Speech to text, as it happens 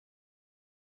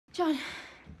John.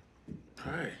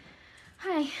 Hi.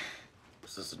 Hi.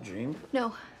 Was this a dream?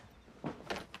 No.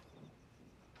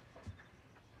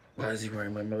 Why is he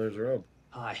wearing my mother's robe?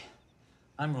 Hi,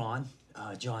 I'm Ron,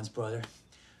 John's brother.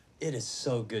 It is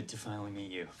so good to finally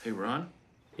meet you. Hey, Ron?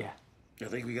 Yeah. I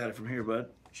think we got it from here, bud.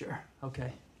 Sure,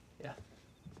 okay, yeah.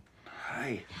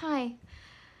 Hi. Hi.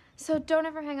 So don't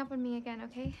ever hang up on me again,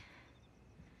 okay?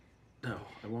 No,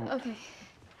 I won't. Okay.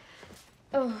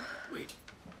 Oh. Wait,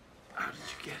 how did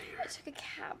you get here? I took a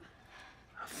cab.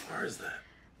 How far is that?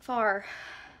 Far.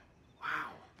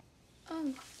 Wow.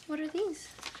 Oh, what are these?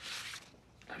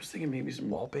 I was thinking maybe some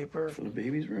wallpaper for the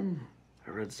baby's room.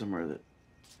 I read somewhere that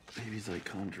babies like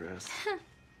contrast.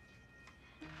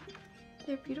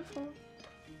 They're beautiful.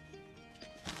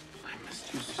 I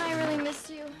missed you so I really much. missed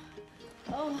you.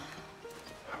 Oh,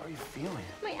 How are you feeling?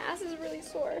 my ass is really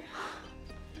sore.